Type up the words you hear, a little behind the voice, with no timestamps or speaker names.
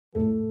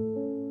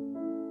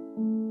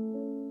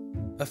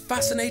A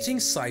fascinating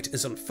sight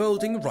is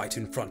unfolding right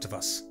in front of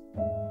us.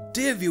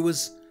 Dear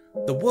viewers,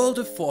 the world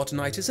of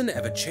Fortnite is an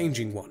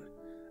ever-changing one,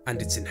 and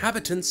its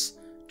inhabitants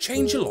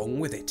change along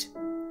with it.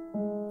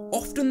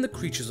 Often the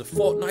creatures of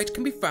Fortnite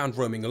can be found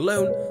roaming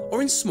alone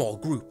or in small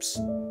groups.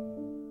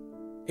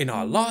 In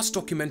our last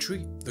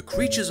documentary, The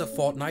Creatures of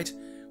Fortnite,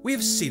 we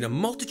have seen a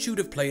multitude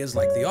of players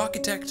like the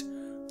Architect,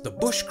 the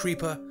Bush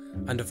Creeper,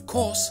 and of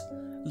course,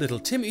 little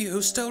Timmy who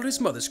stole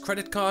his mother's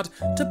credit card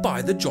to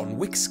buy the John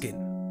Wick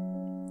skin.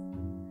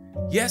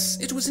 Yes,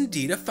 it was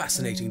indeed a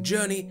fascinating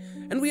journey,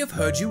 and we have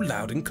heard you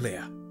loud and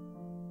clear.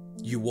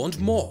 You want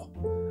more,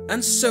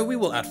 and so we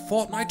will add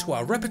Fortnite to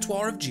our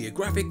repertoire of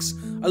geographics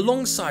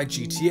alongside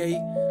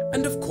GTA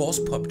and of course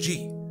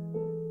PUBG.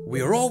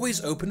 We are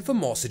always open for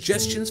more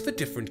suggestions for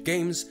different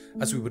games,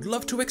 as we would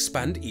love to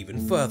expand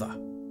even further.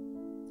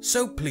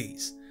 So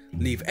please,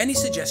 leave any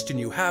suggestion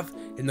you have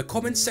in the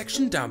comments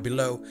section down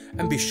below,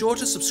 and be sure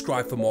to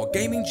subscribe for more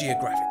gaming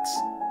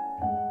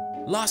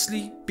geographics.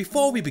 Lastly,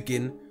 before we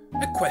begin,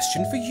 a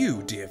question for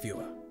you, dear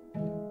viewer.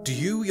 Do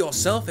you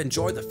yourself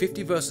enjoy the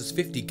 50 vs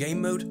 50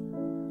 game mode?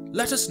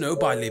 Let us know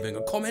by leaving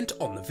a comment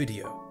on the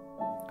video.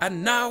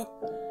 And now,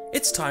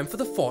 it's time for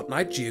the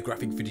Fortnite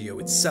Geographic video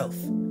itself.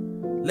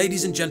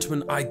 Ladies and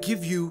gentlemen, I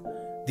give you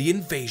the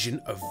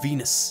invasion of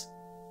Venus.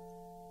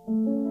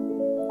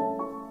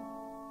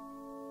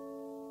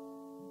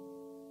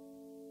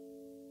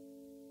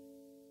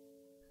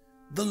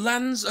 The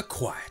lands are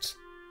quiet.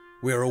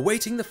 We are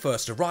awaiting the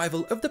first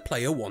arrival of the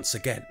player once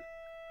again.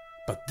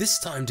 But this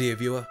time, dear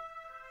viewer,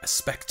 a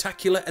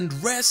spectacular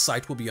and rare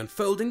sight will be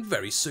unfolding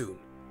very soon.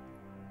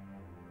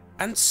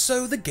 And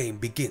so the game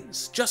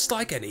begins, just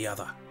like any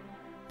other.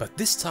 But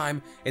this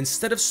time,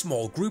 instead of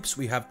small groups,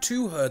 we have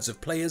two herds of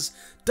players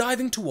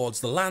diving towards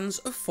the lands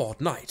of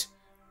Fortnite.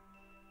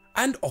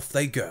 And off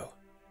they go.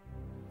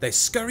 They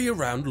scurry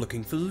around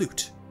looking for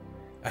loot.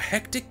 A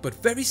hectic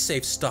but very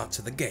safe start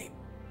to the game.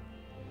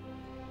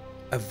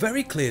 A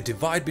very clear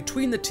divide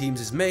between the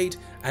teams is made,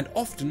 and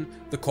often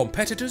the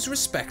competitors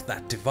respect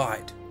that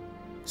divide.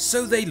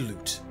 So they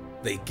loot,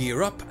 they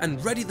gear up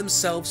and ready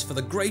themselves for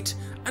the great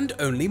and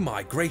only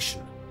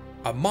migration,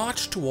 a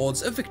march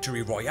towards a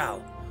victory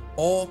royale,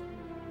 or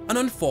an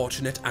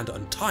unfortunate and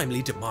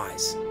untimely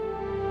demise.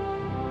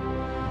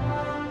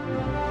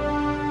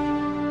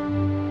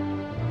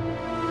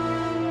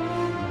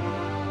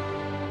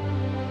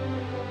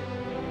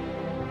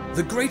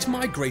 The Great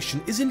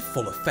Migration is in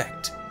full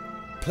effect.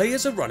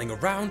 Players are running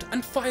around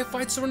and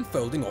firefights are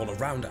unfolding all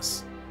around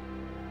us.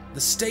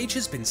 The stage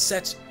has been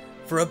set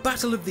for a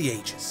battle of the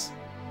ages.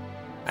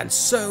 And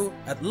so,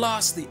 at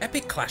last, the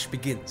epic clash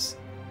begins.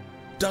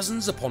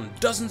 Dozens upon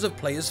dozens of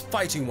players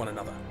fighting one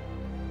another.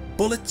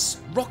 Bullets,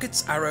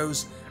 rockets,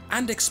 arrows,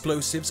 and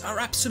explosives are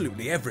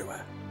absolutely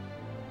everywhere.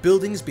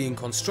 Buildings being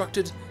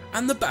constructed,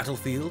 and the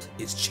battlefield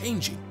is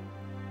changing.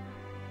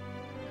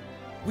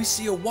 We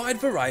see a wide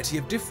variety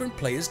of different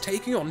players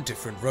taking on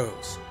different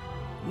roles.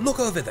 Look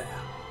over there.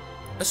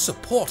 A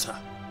supporter.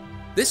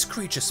 This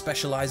creature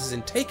specializes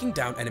in taking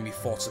down enemy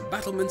forts and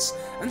battlements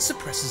and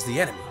suppresses the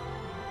enemy.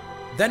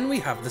 Then we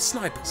have the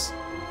snipers,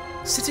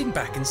 sitting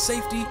back in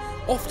safety,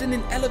 often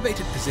in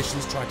elevated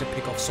positions trying to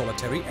pick off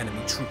solitary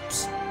enemy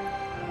troops.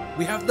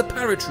 We have the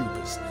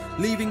paratroopers,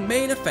 leaving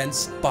main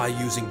offense by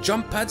using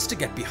jump pads to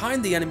get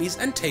behind the enemies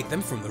and take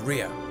them from the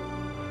rear.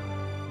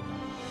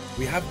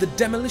 We have the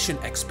demolition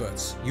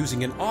experts,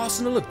 using an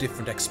arsenal of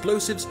different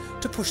explosives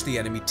to push the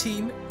enemy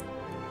team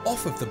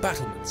off of the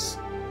battlements.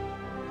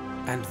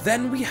 And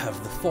then we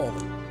have the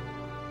fallen.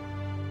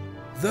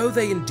 Though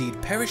they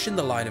indeed perish in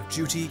the line of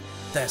duty,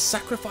 their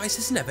sacrifice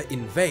is never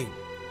in vain.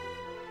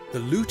 The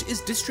loot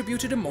is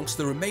distributed amongst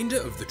the remainder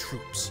of the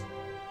troops.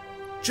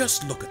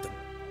 Just look at them,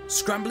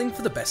 scrambling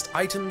for the best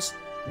items,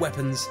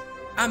 weapons,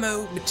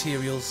 ammo,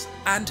 materials,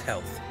 and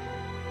health.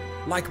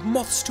 Like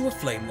moths to a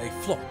flame they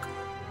flock.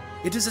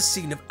 It is a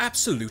scene of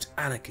absolute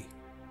anarchy.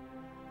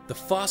 The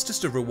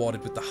fastest are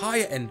rewarded with the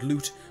higher end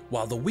loot,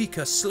 while the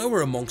weaker,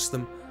 slower amongst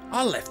them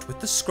are left with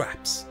the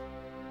scraps.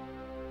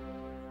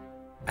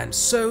 And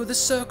so the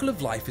circle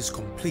of life is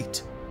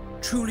complete,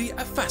 truly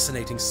a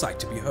fascinating sight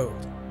to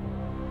behold.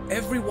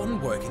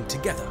 Everyone working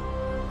together,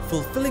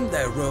 fulfilling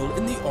their role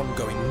in the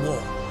ongoing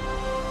war.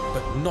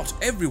 But not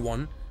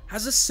everyone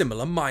has a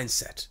similar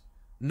mindset.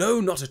 No,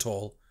 not at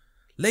all.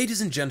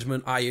 Ladies and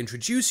gentlemen, I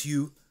introduce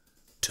you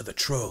to the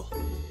troll.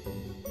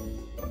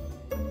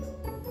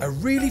 A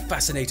really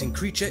fascinating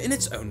creature in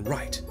its own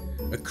right.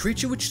 A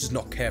creature which does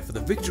not care for the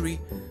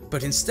victory,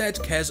 but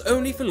instead cares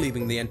only for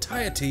leaving the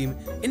entire team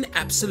in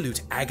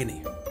absolute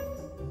agony.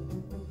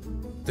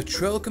 The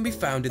troll can be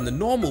found in the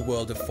normal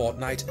world of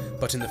Fortnite,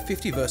 but in the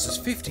 50 vs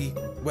 50,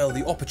 well,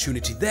 the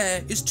opportunity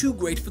there is too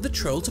great for the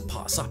troll to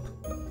pass up.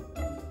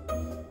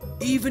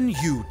 Even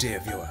you, dear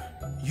viewer,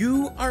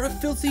 you are a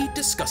filthy,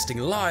 disgusting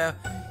liar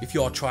if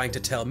you're trying to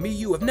tell me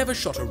you have never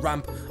shot a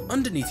ramp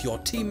underneath your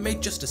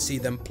teammate just to see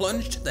them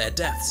plunge to their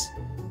deaths.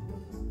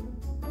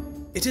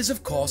 It is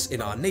of course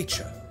in our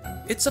nature.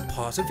 It's a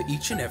part of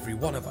each and every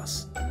one of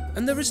us,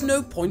 and there is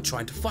no point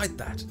trying to fight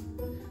that.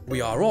 We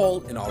are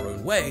all, in our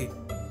own way,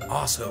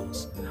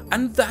 arseholes,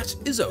 and that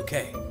is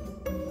okay.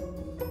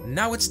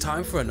 Now it's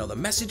time for another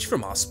message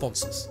from our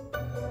sponsors.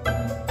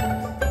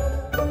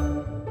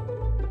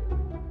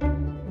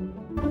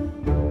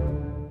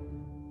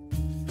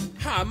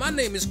 Hi, my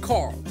name is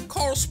Carl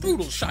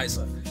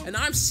Sprudelscheiser, and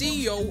I'm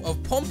CEO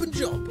of Pump and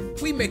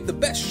Jump. We make the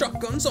best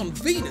shotguns on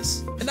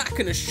Venus, and I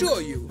can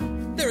assure you,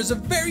 there is a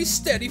very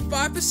steady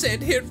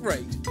 5% hit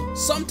rate.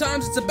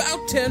 Sometimes it's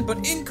about 10,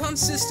 but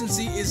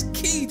inconsistency is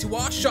key to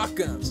our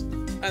shotguns.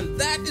 And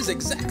that is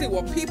exactly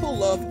what people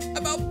love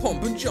about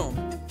Pump and Jump.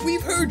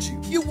 We've heard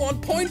you. You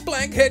want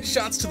point-blank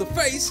headshots to the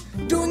face,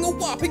 doing a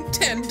whopping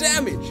 10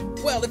 damage.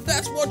 Well, if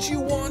that's what you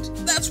want,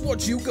 that's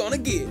what you gonna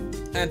get.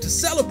 And to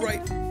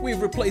celebrate,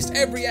 we've replaced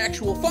every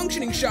actual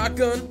functioning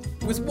shotgun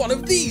with one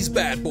of these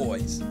bad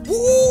boys.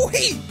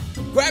 Woo-hee!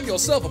 Grab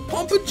yourself a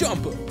Pump and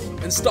Jumper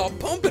and start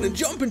pumping and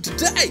jumping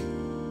today!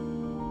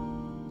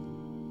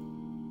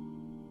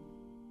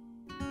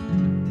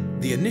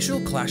 The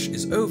initial clash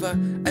is over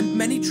and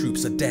many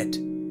troops are dead.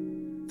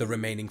 The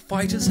remaining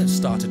fighters have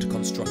started to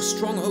construct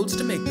strongholds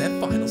to make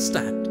their final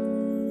stand.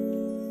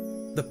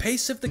 The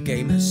pace of the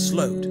game has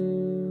slowed.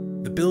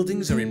 The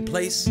buildings are in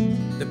place,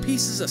 the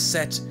pieces are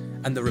set,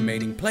 and the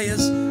remaining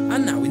players are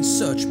now in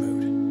search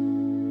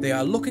mode. They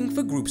are looking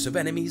for groups of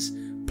enemies,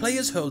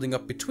 players holding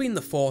up between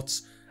the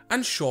forts,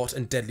 and short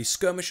and deadly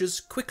skirmishes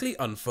quickly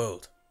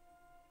unfold.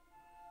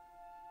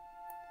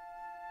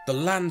 The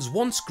lands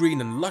once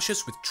green and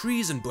luscious with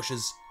trees and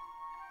bushes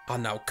are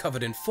now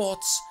covered in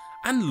forts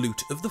and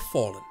loot of the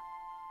fallen.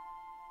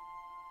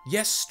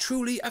 Yes,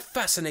 truly a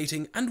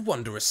fascinating and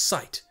wondrous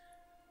sight.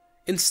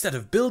 Instead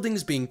of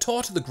buildings being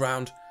tore to the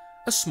ground,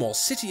 a small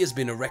city has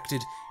been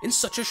erected in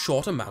such a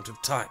short amount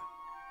of time.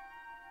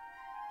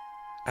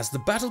 As the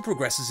battle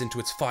progresses into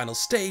its final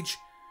stage,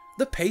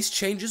 the pace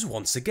changes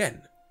once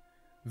again.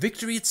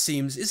 Victory, it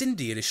seems, is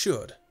indeed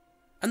assured,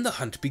 and the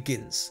hunt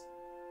begins.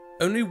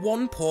 Only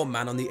one poor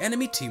man on the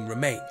enemy team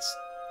remains,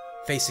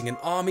 facing an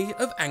army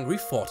of angry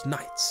fort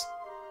knights.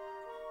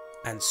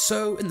 And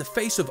so, in the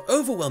face of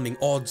overwhelming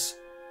odds,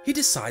 he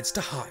decides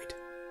to hide,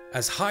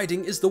 as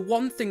hiding is the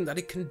one thing that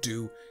he can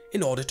do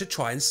in order to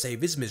try and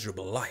save his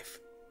miserable life.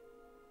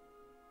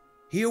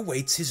 He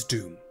awaits his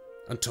doom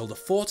until the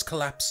forts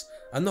collapse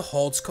and the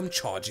hordes come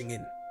charging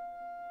in.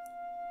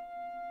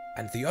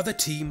 And the other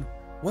team,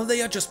 well,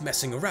 they are just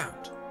messing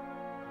around.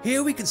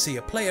 Here we can see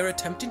a player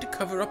attempting to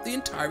cover up the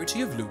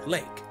entirety of Loot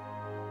Lake.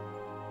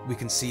 We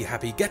can see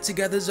happy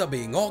get-togethers are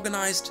being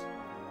organised.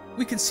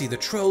 We can see the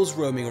trolls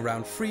roaming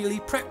around freely,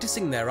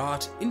 practicing their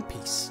art in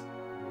peace.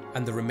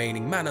 And the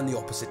remaining man on the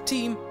opposite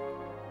team,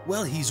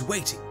 well, he's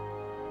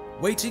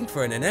waiting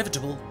for an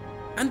inevitable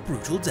and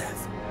brutal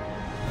death.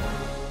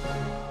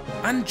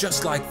 And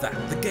just like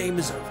that, the game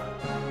is over.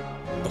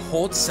 The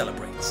Horde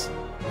celebrates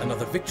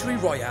another victory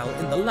royale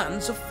in the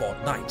lands of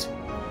Fortnite.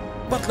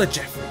 Butler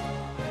Jeffrey,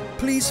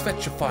 please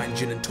fetch a fine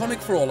gin and tonic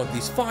for all of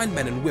these fine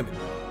men and women.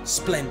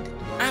 Splendid,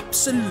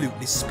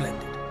 absolutely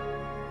splendid.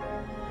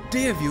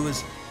 Dear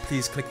viewers,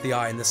 please click the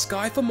eye in the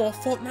sky for more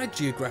Fortnite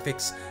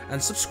Geographics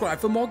and subscribe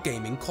for more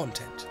gaming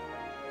content.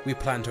 We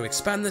plan to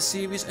expand the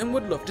series and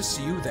would love to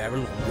see you there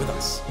along with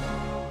us.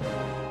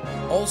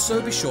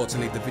 Also, be sure to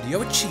leave the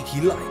video a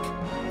cheeky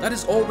like. That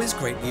is always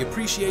greatly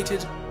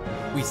appreciated.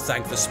 We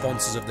thank the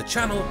sponsors of the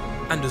channel,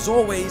 and as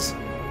always,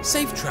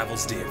 safe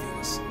travels, dear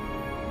viewers.